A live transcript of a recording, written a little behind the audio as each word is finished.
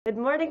Good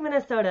morning,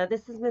 Minnesota.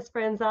 This is Miss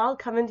Franzel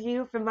coming to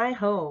you from my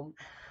home.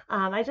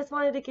 I just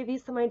wanted to give you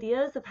some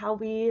ideas of how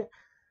you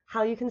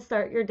can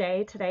start your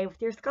day today with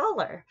your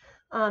scholar.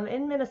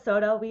 In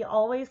Minnesota, we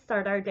always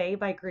start our day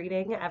by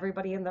greeting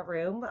everybody in the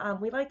room.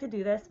 We like to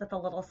do this with a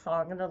little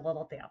song and a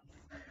little dance.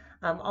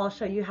 I'll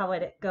show you how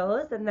it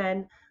goes, and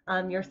then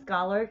your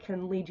scholar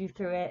can lead you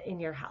through it in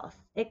your house.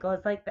 It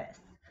goes like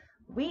this.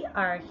 We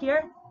are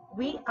here.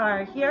 We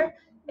are here.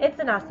 It's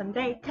an awesome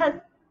day because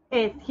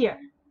it's here.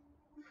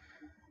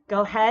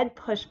 Go ahead,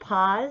 push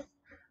pause,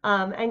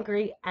 and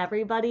greet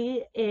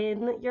everybody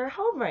in your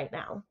home right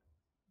now.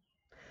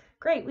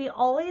 Great. We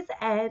always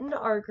end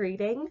our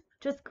greeting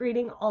just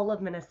greeting all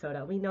of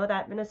Minnesota. We know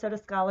that Minnesota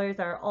scholars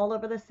are all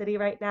over the city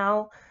right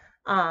now.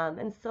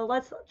 And so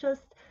let's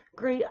just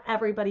greet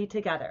everybody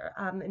together.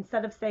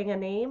 Instead of saying a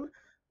name,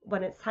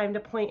 when it's time to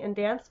point and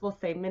dance, we'll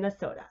say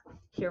Minnesota.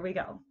 Here we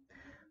go.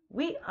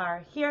 We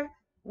are here.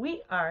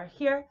 We are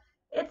here.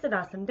 It's an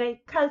awesome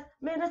day because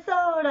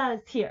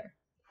Minnesota's here.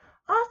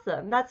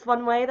 Awesome. That's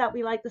one way that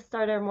we like to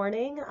start our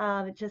morning.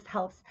 It just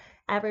helps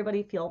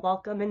everybody feel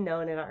welcome and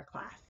known in our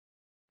class.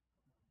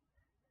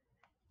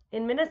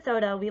 In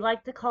Minnesota, we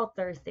like to call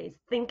Thursdays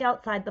Think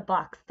Outside the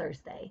Box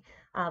Thursday.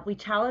 We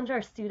challenge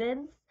our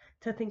students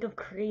to think of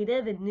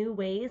creative and new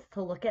ways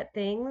to look at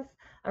things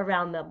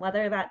around them,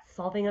 whether that's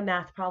solving a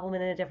math problem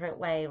in a different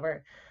way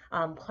or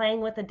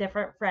playing with a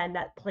different friend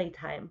at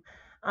playtime.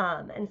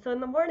 And so in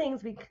the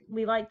mornings,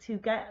 we like to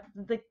get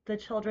the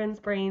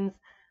children's brains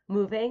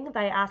moving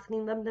by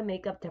asking them to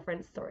make up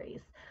different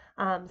stories.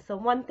 So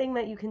one thing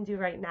that you can do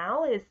right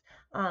now is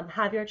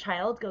have your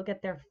child go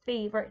get their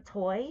favorite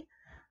toy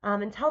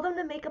and tell them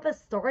to make up a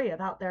story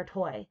about their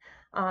toy.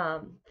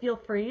 Feel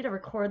free to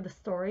record the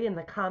story in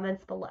the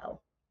comments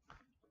below.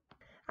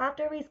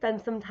 After we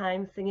spend some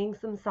time singing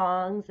some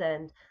songs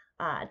and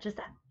just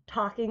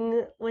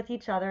talking with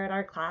each other in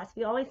our class,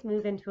 we always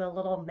move into a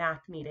little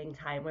math meeting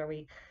time where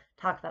we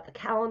talk about the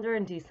calendar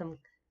and do some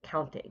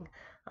counting.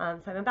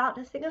 So I'm about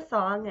to sing a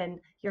song and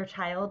your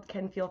child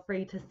can feel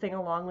free to sing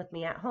along with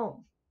me at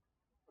home.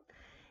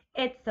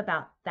 It's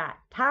about that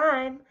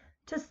time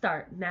to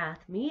start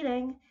math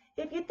meeting.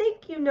 If you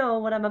think you know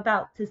what I'm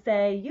about to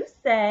say, you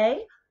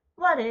say,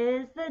 what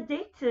is the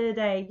date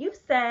today? You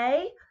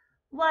say,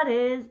 what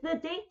is the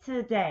date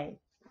today?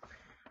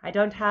 I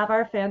don't have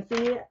our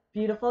fancy,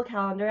 beautiful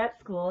calendar at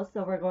school,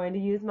 so we're going to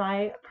use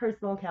my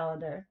personal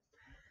calendar.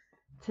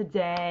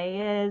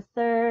 Today is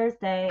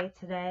Thursday,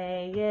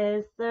 today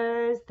is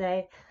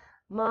Thursday,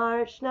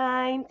 March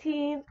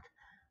 19th,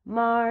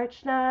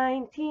 March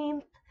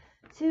 19th,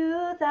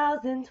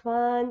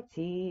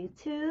 2020,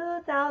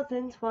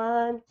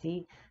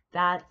 2020,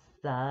 that's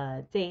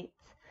the date,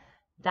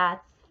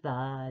 that's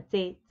the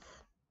date.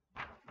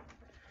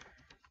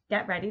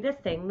 Get ready to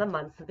sing the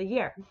months of the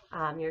year.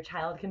 Your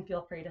child can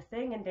feel free to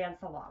sing and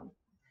dance along.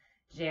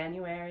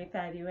 January,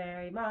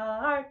 February,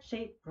 March,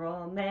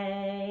 April,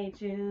 May,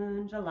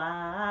 June,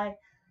 July,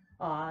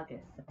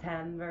 August,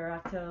 September,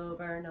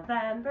 October,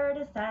 November,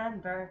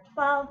 December,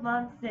 12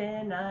 months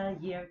in a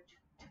year.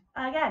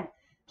 Again,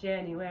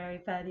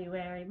 January,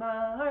 February,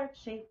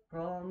 March,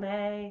 April,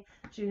 May,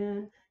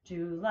 June,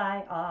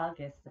 July,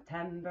 August,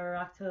 September,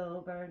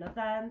 October,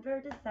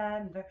 November,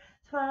 December,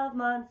 12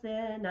 months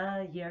in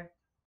a year.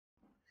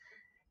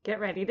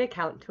 Get ready to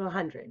count to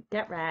 100.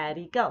 Get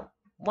ready, go.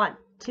 1,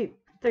 2,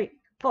 3,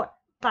 4,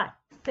 5,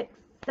 6,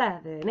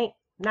 7, 8,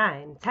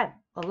 9, 10,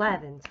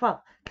 11, 12,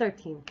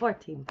 13,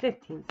 14,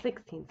 15,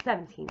 16,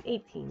 17,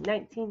 18,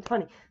 19,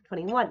 20,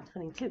 21,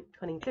 22,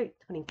 23,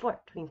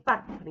 24,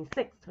 25,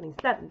 26,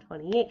 27,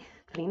 28,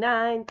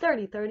 29,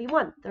 30,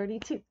 31,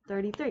 32,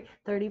 33,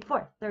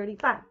 34,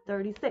 35,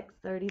 36,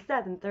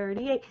 37,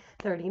 38,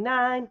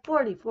 39,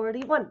 40,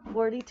 41,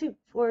 42,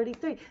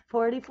 43,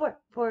 44,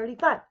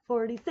 45,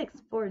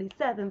 46,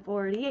 47,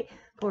 48,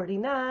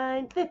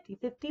 49, 50,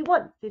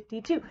 51,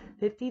 52,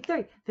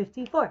 53,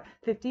 54,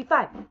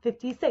 55,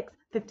 56,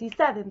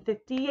 57,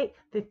 58,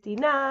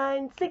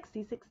 59,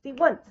 60,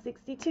 61,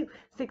 62,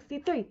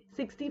 63,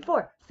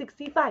 64,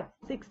 65,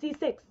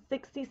 66,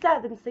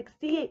 67,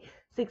 68,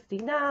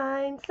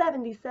 69,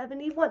 70,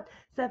 71,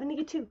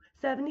 72,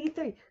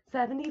 73,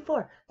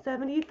 74,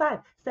 75,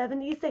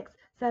 76,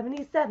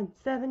 77,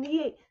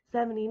 78,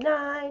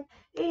 79,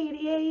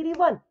 80,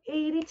 81,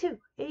 82,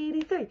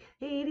 83,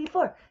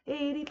 84,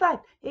 85,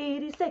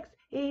 86,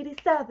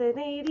 87,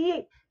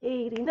 88,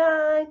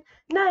 89,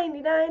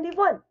 90,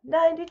 91,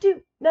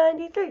 92,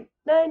 93,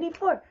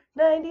 94,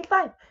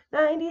 95,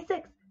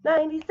 96,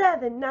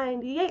 97,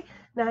 98,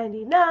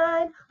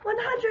 99,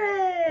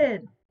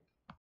 100.